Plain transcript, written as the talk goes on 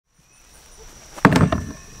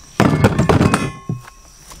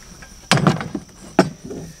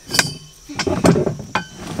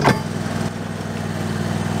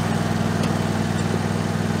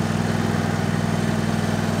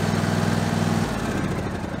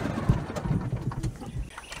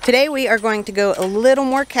Today we are going to go a little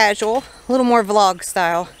more casual, a little more vlog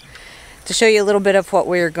style, to show you a little bit of what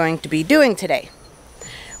we're going to be doing today.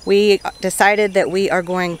 We decided that we are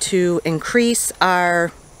going to increase our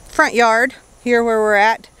front yard here where we're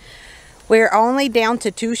at. We're only down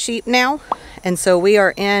to 2 sheep now, and so we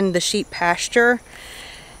are in the sheep pasture.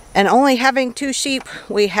 And only having 2 sheep,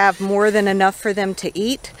 we have more than enough for them to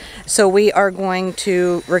eat. So we are going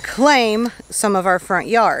to reclaim some of our front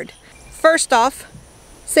yard. First off,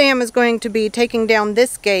 Sam is going to be taking down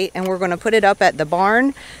this gate and we're going to put it up at the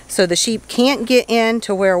barn so the sheep can't get in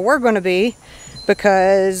to where we're going to be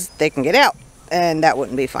because they can get out and that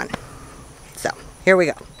wouldn't be fun. So here we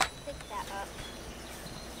go.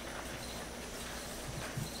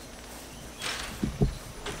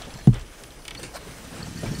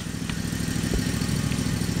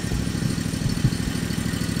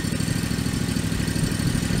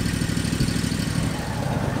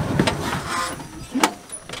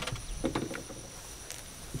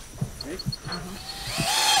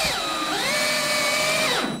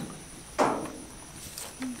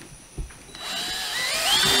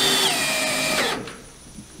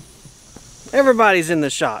 Everybody's in the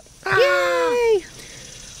shot. Yay!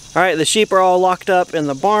 Alright, the sheep are all locked up in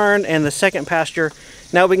the barn and the second pasture.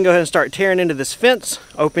 Now we can go ahead and start tearing into this fence,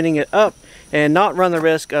 opening it up, and not run the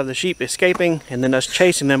risk of the sheep escaping and then us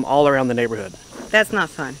chasing them all around the neighborhood. That's not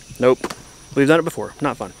fun. Nope. We've done it before.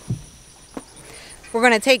 Not fun. We're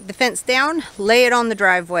going to take the fence down, lay it on the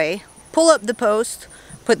driveway, pull up the post,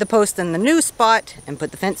 put the post in the new spot, and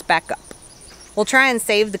put the fence back up. We'll try and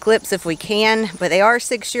save the clips if we can, but they are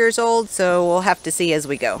 6 years old, so we'll have to see as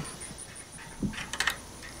we go.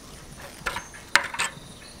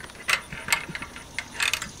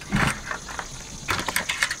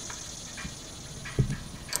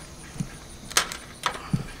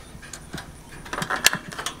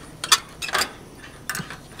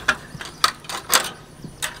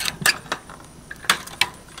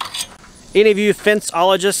 Any of you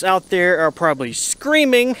fenceologists out there are probably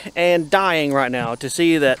screaming and dying right now to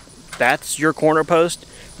see that that's your corner post.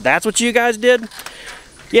 That's what you guys did?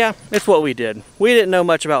 Yeah, it's what we did. We didn't know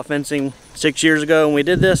much about fencing 6 years ago when we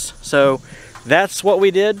did this, so that's what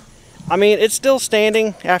we did. I mean, it's still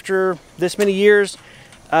standing after this many years.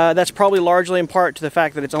 That's probably largely in part to the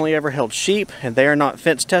fact that it's only ever held sheep and they are not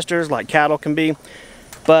fence testers like cattle can be.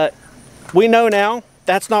 But we know now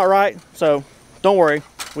that's not right, so don't worry.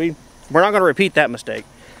 We're not going to repeat that mistake.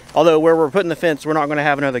 Although where we're putting the fence, we're not going to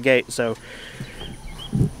have another gate, so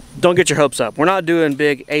don't get your hopes up. We're not doing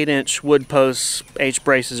big 8-inch wood posts, H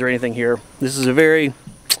braces or anything here. This is we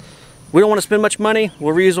don't want to spend much money.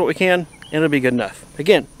 We'll reuse what we can and it'll be good enough.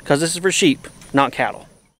 Again, because this is for sheep, not cattle.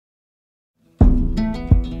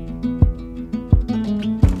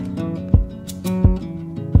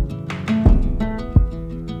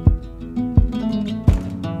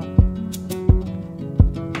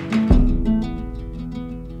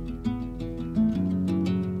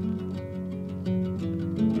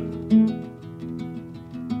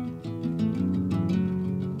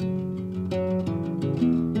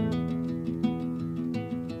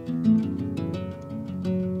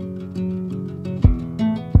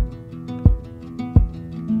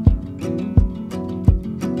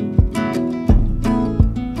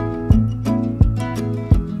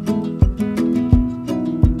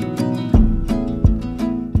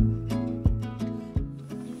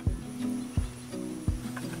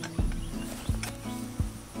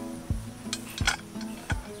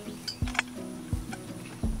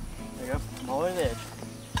 All the way to the edge.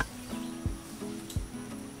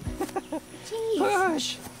 Jeez.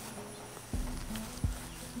 Push!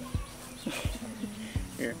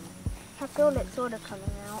 Here. I feel it sort of coming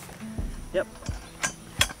out. Yep.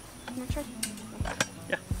 Can I try?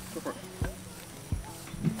 Yeah, go for it.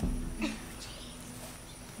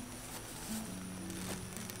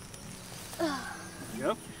 There you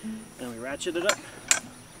go. And we ratchet it up.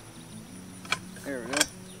 There we go.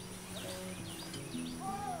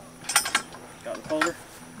 Got the folder.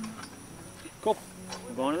 Cool.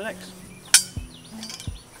 We'll go on to the next.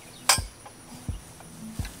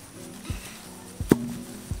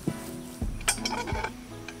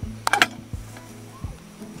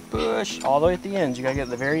 Push all the way at the ends. You gotta get at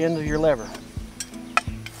the very end of your lever.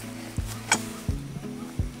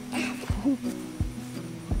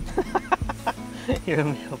 Here, let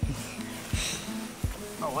me help you.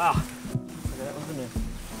 Oh wow. Look at that one there.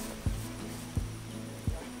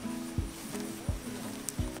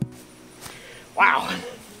 Wow.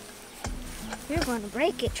 You're going to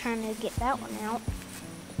break it trying to get that one out.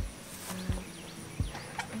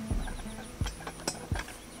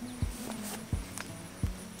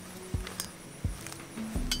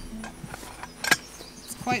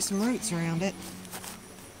 quite some roots around it.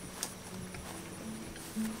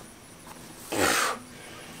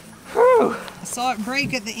 Whew. I saw it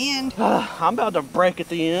break at the end. I'm about to break at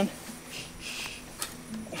the end.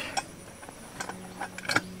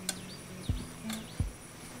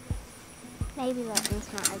 Maybe that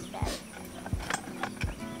one's not as bad.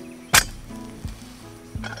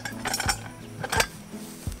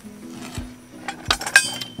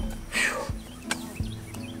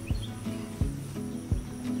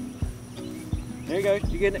 There you go.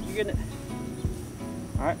 You're getting it. You're getting it.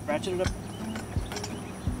 All right, ratchet it up.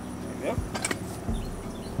 There you go.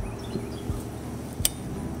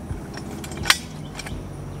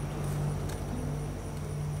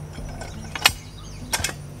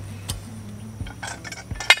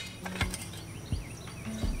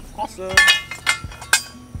 Awesome.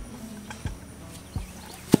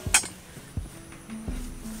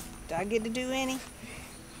 Did I get to do any?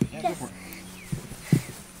 Yeah, go for it.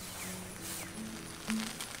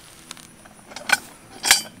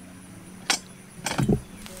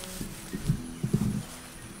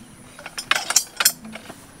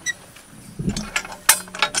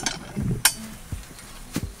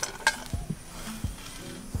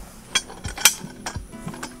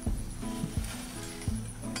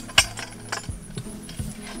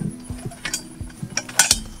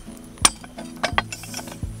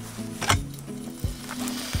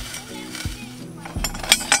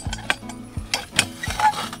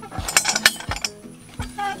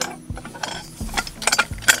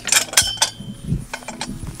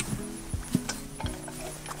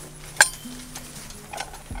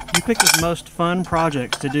 You pick the most fun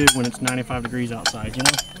projects to do when it's 95 degrees outside, you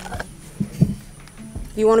know?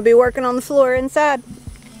 You want to be working on the floor inside?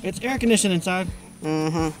 It's air conditioned inside.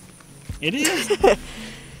 Mm-hmm. It is.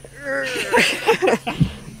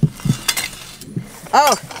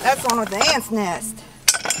 Oh, that's one with the ant's nest.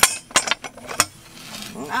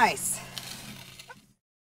 Nice.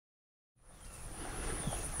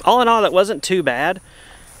 All in all, that wasn't too bad.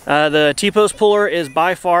 The T-post puller is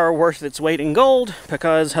by far worth its weight in gold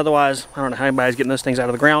because otherwise, I don't know how anybody's getting those things out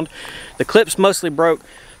of the ground. The clips mostly broke,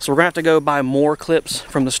 so we're gonna have to go buy more clips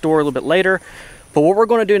from the store a little bit later. But what we're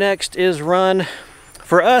gonna do next is run,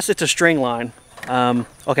 for us, it's a string line.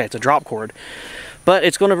 Okay, it's a drop cord. But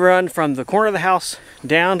it's gonna run from the corner of the house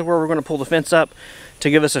down to where we're gonna pull the fence up to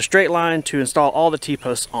give us a straight line to install all the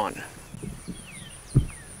T-posts on.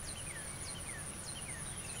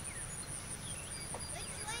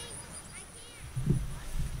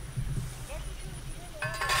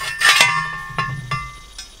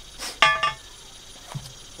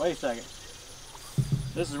 Wait a second.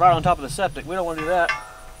 This is right on top of the septic. We don't want to do that.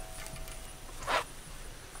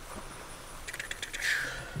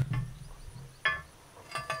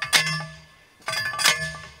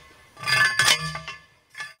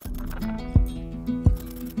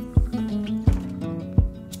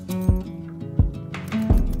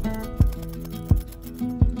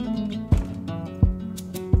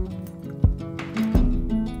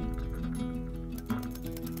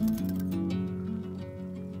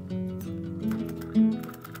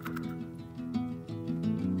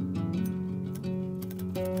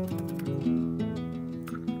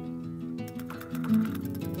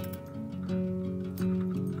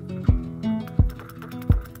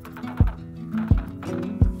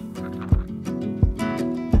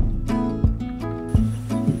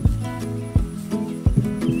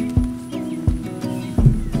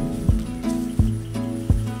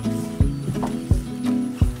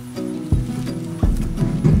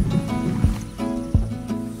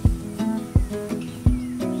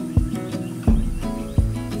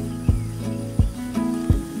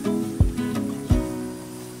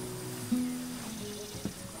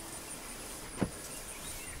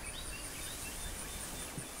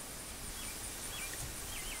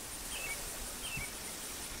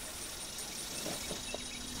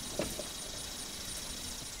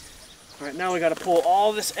 All right, now we got to pull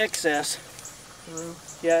all this excess through.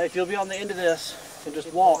 Yeah, if you'll be on the end of this and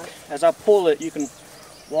just walk. As I pull it, you can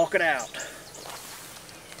walk it out.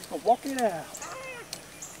 Oh, walk it out.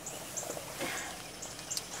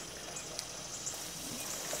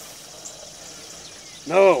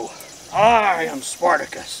 No, I am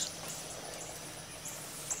Spartacus.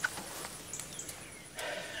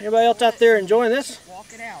 Anybody else out there enjoying this?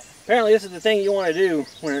 Walk it out. Apparently this is the thing you want to do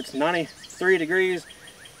when it's 93 degrees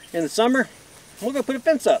in the summer. We'll go put a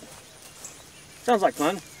fence up. Sounds like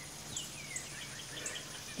fun.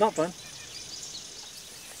 Not fun.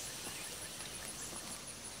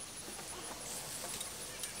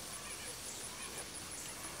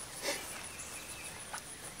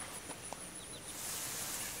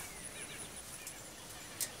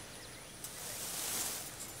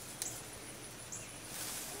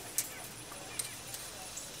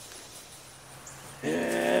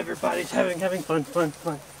 Everybody's having fun.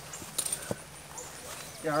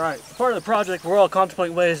 Yeah, all right. Part of the project, we're all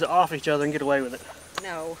contemplating ways to off each other and get away with it.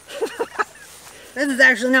 No. This has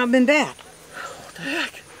actually not been bad. What the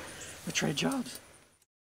heck? We trade jobs.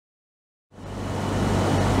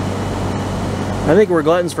 I think we're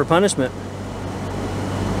gluttons for punishment.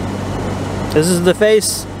 This is the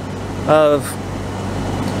face of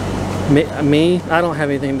me. I don't have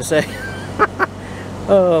anything to say.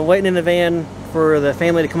 Waiting in the van for the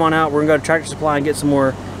family to come on out. We're gonna go to Tractor Supply and get some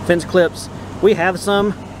more fence clips. We have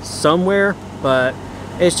some somewhere, but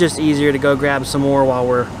it's just easier to go grab some more while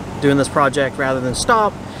we're doing this project rather than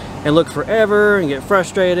stop and look forever and get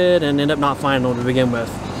frustrated and end up not finding them to begin with.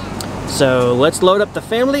 So let's load up the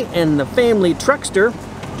family and the family truckster.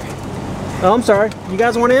 Oh, I'm sorry. You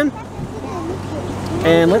guys want in?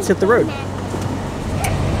 And let's hit the road.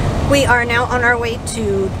 We are now on our way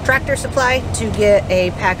to Tractor Supply to get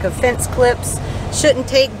a pack of fence clips. Shouldn't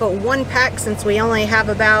take but one pack since we only have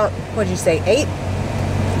about, what did you say, 8?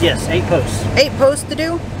 Yes, 8 posts. 8 posts to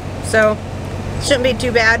do. So shouldn't be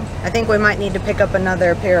too bad. I think we might need to pick up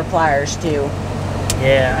another pair of pliers too.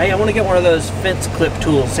 Yeah, I want to get one of those fence clip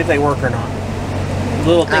tools, see if they work or not. The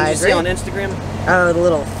little things you see on Instagram. Oh, the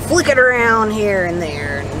little flick it around here and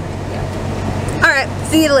there. Yeah. Alright,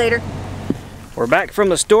 see you later. We're back from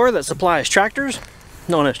the store that supplies tractors,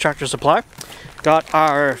 known as Tractor Supply. Got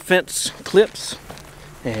our fence clips,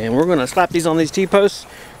 and we're going to slap these on these T-posts,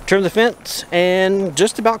 trim the fence, and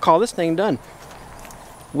just about call this thing done.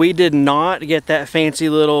 We did not get that fancy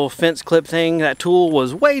little fence clip thing. That tool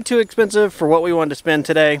was way too expensive for what we wanted to spend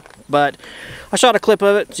today, but I shot a clip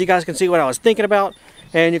of it so you guys can see what I was thinking about,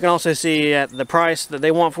 and you can also see at the price that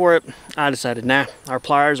they want for it. I decided, nah, our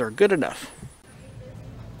pliers are good enough.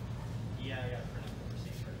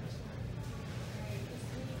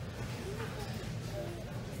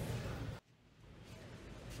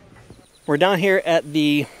 We're down here at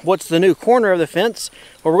the what's the new corner of the fence.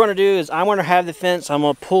 What we're going to do is I'm going to have the fence. I'm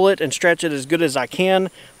going to pull it and stretch it as good as I can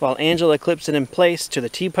while Angela clips it in place to the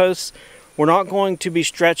T-posts. We're not going to be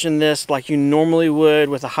stretching this like you normally would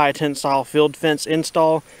with a high tensile field fence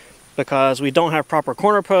install because we don't have proper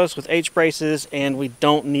corner posts with H-braces and we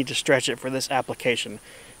don't need to stretch it for this application.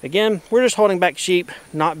 Again, we're just holding back sheep,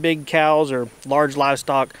 not big cows or large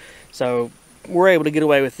livestock, so we're able to get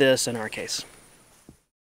away with this in our case.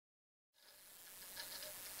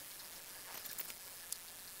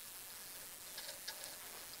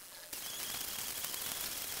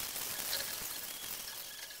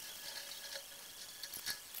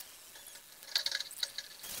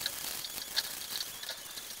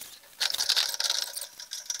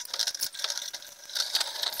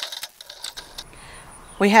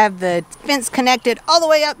 We have the fence connected all the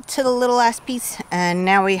way up to the little last piece, and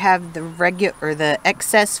now we have the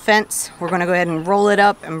excess fence. We're going to go ahead and roll it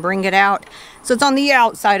up and bring it out so it's on the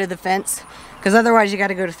outside of the fence, because otherwise you got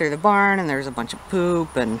to go through the barn and there's a bunch of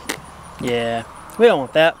poop and yeah, we don't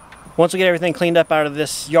want that. Once we get everything cleaned up out of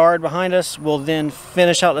this yard behind us, we'll then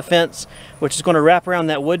finish out the fence, which is going to wrap around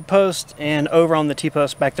that wood post and over on the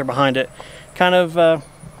T-post back there behind it. Kind of, I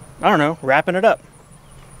don't know, wrapping it up.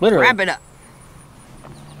 Literally. wrap it up.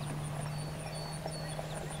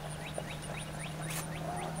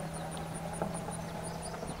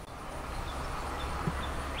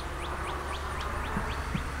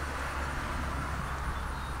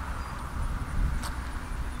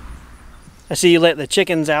 I see you let the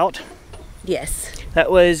chickens out. Yes.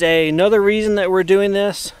 That was another reason that we're doing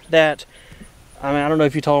this. That, I mean, I don't know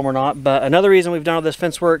if you told them or not, but another reason we've done all this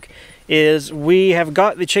fence work is we have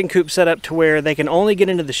got the chicken coop set up to where they can only get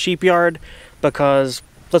into the sheep yard because,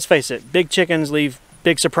 let's face it, big chickens leave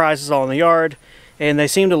big surprises all in the yard, and they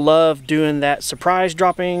seem to love doing that surprise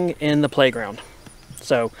dropping in the playground.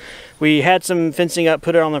 So we had some fencing up,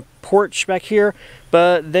 put it on the porch back here,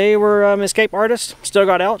 but they were escape artists, still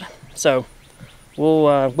got out. So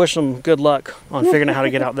we'll wish them good luck on figuring out how to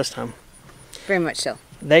get out this time. Very much so.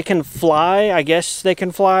 They can fly, I guess they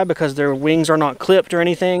can fly because their wings are not clipped or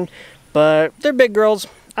anything, but they're big girls.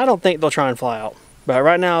 I don't think they'll try and fly out. But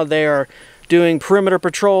right now they are doing perimeter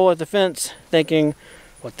patrol at the fence, thinking,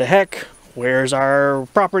 what the heck? Where's our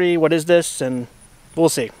property? What is this? And we'll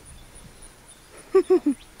see.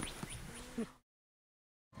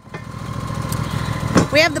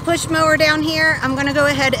 We have the push mower down here. I'm gonna go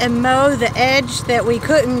ahead and mow the edge that we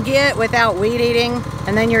couldn't get without weed eating,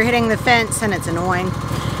 and then you're hitting the fence and it's annoying.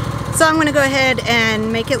 So I'm gonna go ahead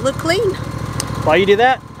and make it look clean. While you do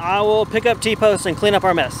that, I will pick up T-posts and clean up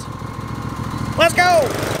our mess. Let's go!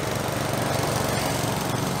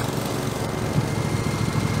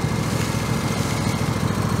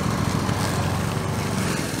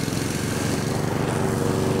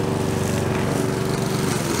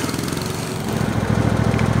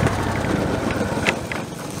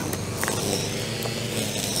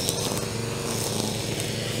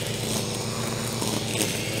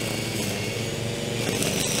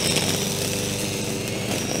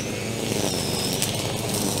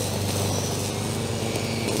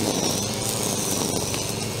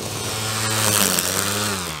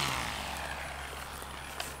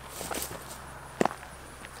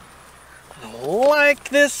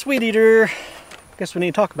 this weed eater. Guess we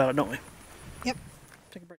need to talk about it, don't we? Yep.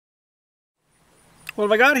 Take a break. What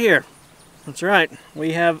have I got here? That's right,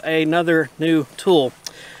 we have another new tool.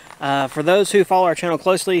 For those who follow our channel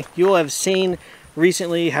closely, you will have seen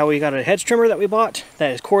recently how we got a hedge trimmer that we bought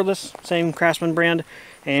that is cordless, same Craftsman brand,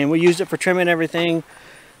 and we used it for trimming everything.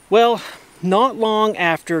 Well, not long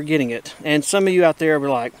after getting it, and some of you out there were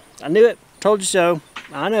like, I knew it, told you so,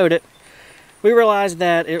 I knowed it. We realized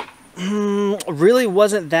that it really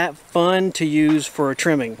wasn't that fun to use for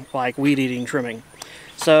trimming, like weed eating trimming.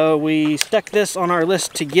 So we stuck this on our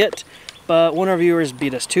list to get, but one of our viewers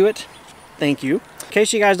beat us to it. Thank you. In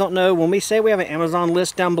case you guys don't know, when we say we have an Amazon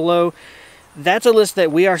list down below, that's a list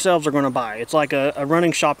that we ourselves are going to buy. It's like a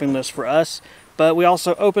running shopping list for us, but we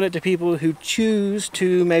also open it to people who choose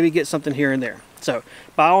to maybe get something here and there. So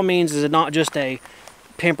by all means, it's not just a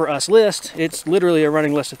pamper us list, it's literally a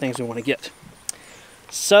running list of things we want to get.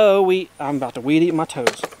 So I'm about to weed eat my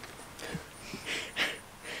toes.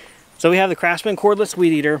 So we have the Craftsman cordless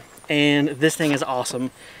weed eater, and this thing is awesome.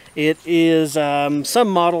 It is some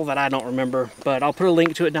model that I don't remember, but I'll put a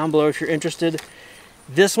link to it down below if you're interested.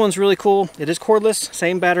 This one's really cool. It is cordless,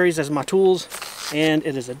 same batteries as my tools, and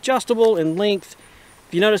it is adjustable in length.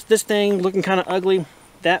 If you notice this thing looking kind of ugly,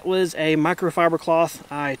 that was a microfiber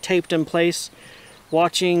cloth I taped in place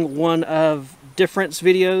watching one of Difference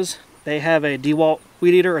videos. They have a DeWalt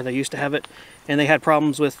weed eater, or they used to have it, and they had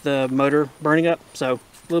problems with the motor burning up, so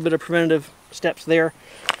a little bit of preventative steps there.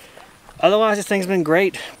 Otherwise, this thing's been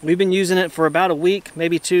great. We've been using it for about a week,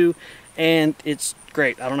 maybe 2, and it's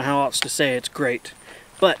great. I don't know how else to say it's great.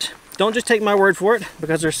 But don't just take my word for it,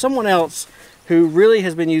 because there's someone else who really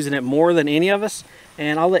has been using it more than any of us,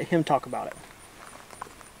 and I'll let him talk about it.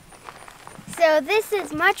 So this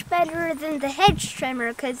is much better than the hedge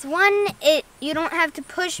trimmer, because one, you don't have to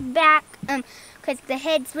push back, because the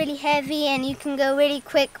head's really heavy and you can go really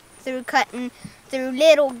quick through cutting through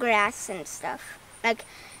little grass and stuff.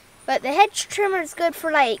 But the hedge trimmer is good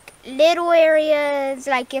for like little areas,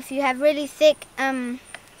 like if you have really thick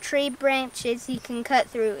tree branches, you can cut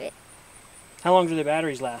through it. How long do the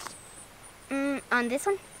batteries last? On this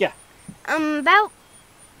one? Yeah. About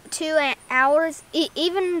 2 hours.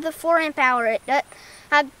 Even the 4 amp hour,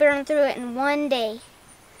 I burned through it in 1 day.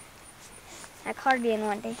 Like hardly in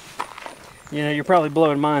 1 day. You know, you're probably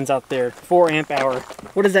blowing minds out there. 4 amp hour.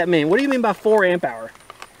 What does that mean? What do you mean by 4 amp hour?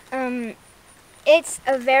 It's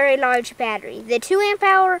a very large battery. The 2 amp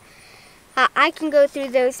hour, I can go through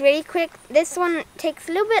those really quick. This one takes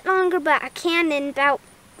a little bit longer, but I can in about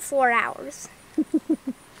 4 hours.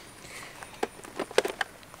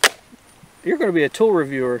 You're going to be a tool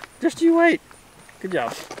reviewer. Just you wait. Good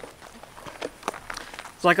job.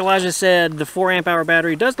 So like Elijah said, the 4 amp hour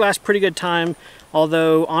battery does last pretty good time.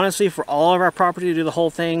 Although, honestly, for all of our property to do the whole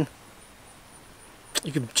thing,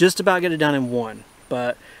 you could just about get it done in 1.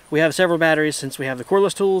 But we have several batteries since we have the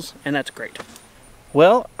cordless tools, and that's great.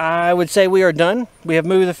 Well, I would say we are done. We have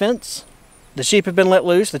moved the fence. The sheep have been let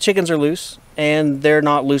loose. The chickens are loose. And they're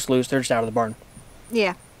not loose, they're just out of the barn.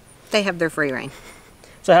 Yeah, they have their free reign.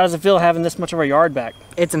 So how does it feel having this much of our yard back?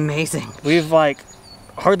 It's amazing. We've like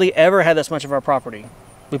hardly ever had this much of our property.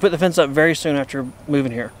 We put the fence up very soon after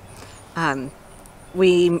moving here.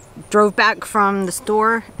 We drove back from the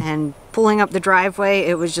store, and pulling up the driveway,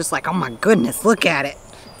 it was just like, oh my goodness, look at it.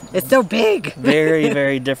 It's so big. Very,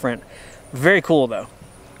 very different. Very cool though.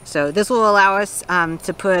 So this will allow us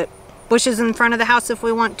to put bushes in front of the house if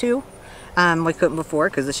we want to. We couldn't before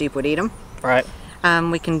because the sheep would eat them. Right.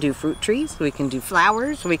 We can do fruit trees, we can do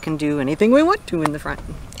flowers, we can do anything we want to in the front.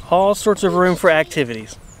 All sorts of room for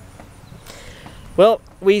activities. Well,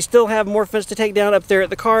 we still have more fence to take down up there at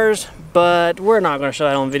the cars, but we're not going to show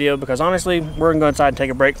that on video because honestly, we're going to go inside and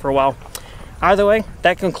take a break for a while. Either way,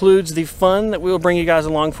 that concludes the fun that we will bring you guys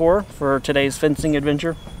along for today's fencing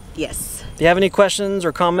adventure. Yes. If you have any questions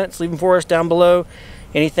or comments, leave them for us down below.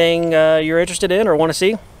 Anything you're interested in or want to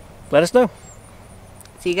see, let us know.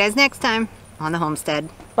 See you guys next time on the homestead.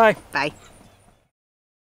 Bye. Bye.